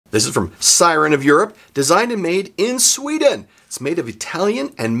This is from Siren of Europe, designed and made in Sweden. It's made of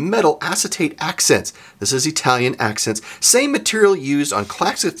Italian and metal acetate accents. This is Italian accents. Same material used on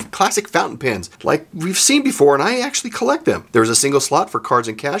classic fountain pens, like we've seen before, and I actually collect them. There's a single slot for cards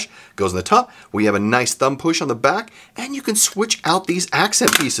and cash, goes in the top. We have a nice thumb push on the back, and you can switch out these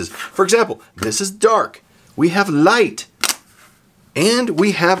accent pieces. For example, this is dark. We have light. And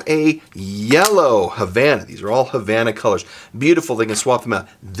we have a yellow Havana. These are all Havana colors. Beautiful, they can swap them out.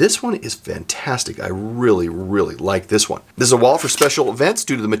 This one is fantastic. I really, really like this one. This is a wallet for special events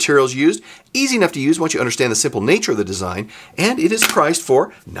due to the materials used. Easy enough to use once you understand the simple nature of the design. And it is priced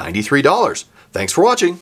for $93. Thanks for watching.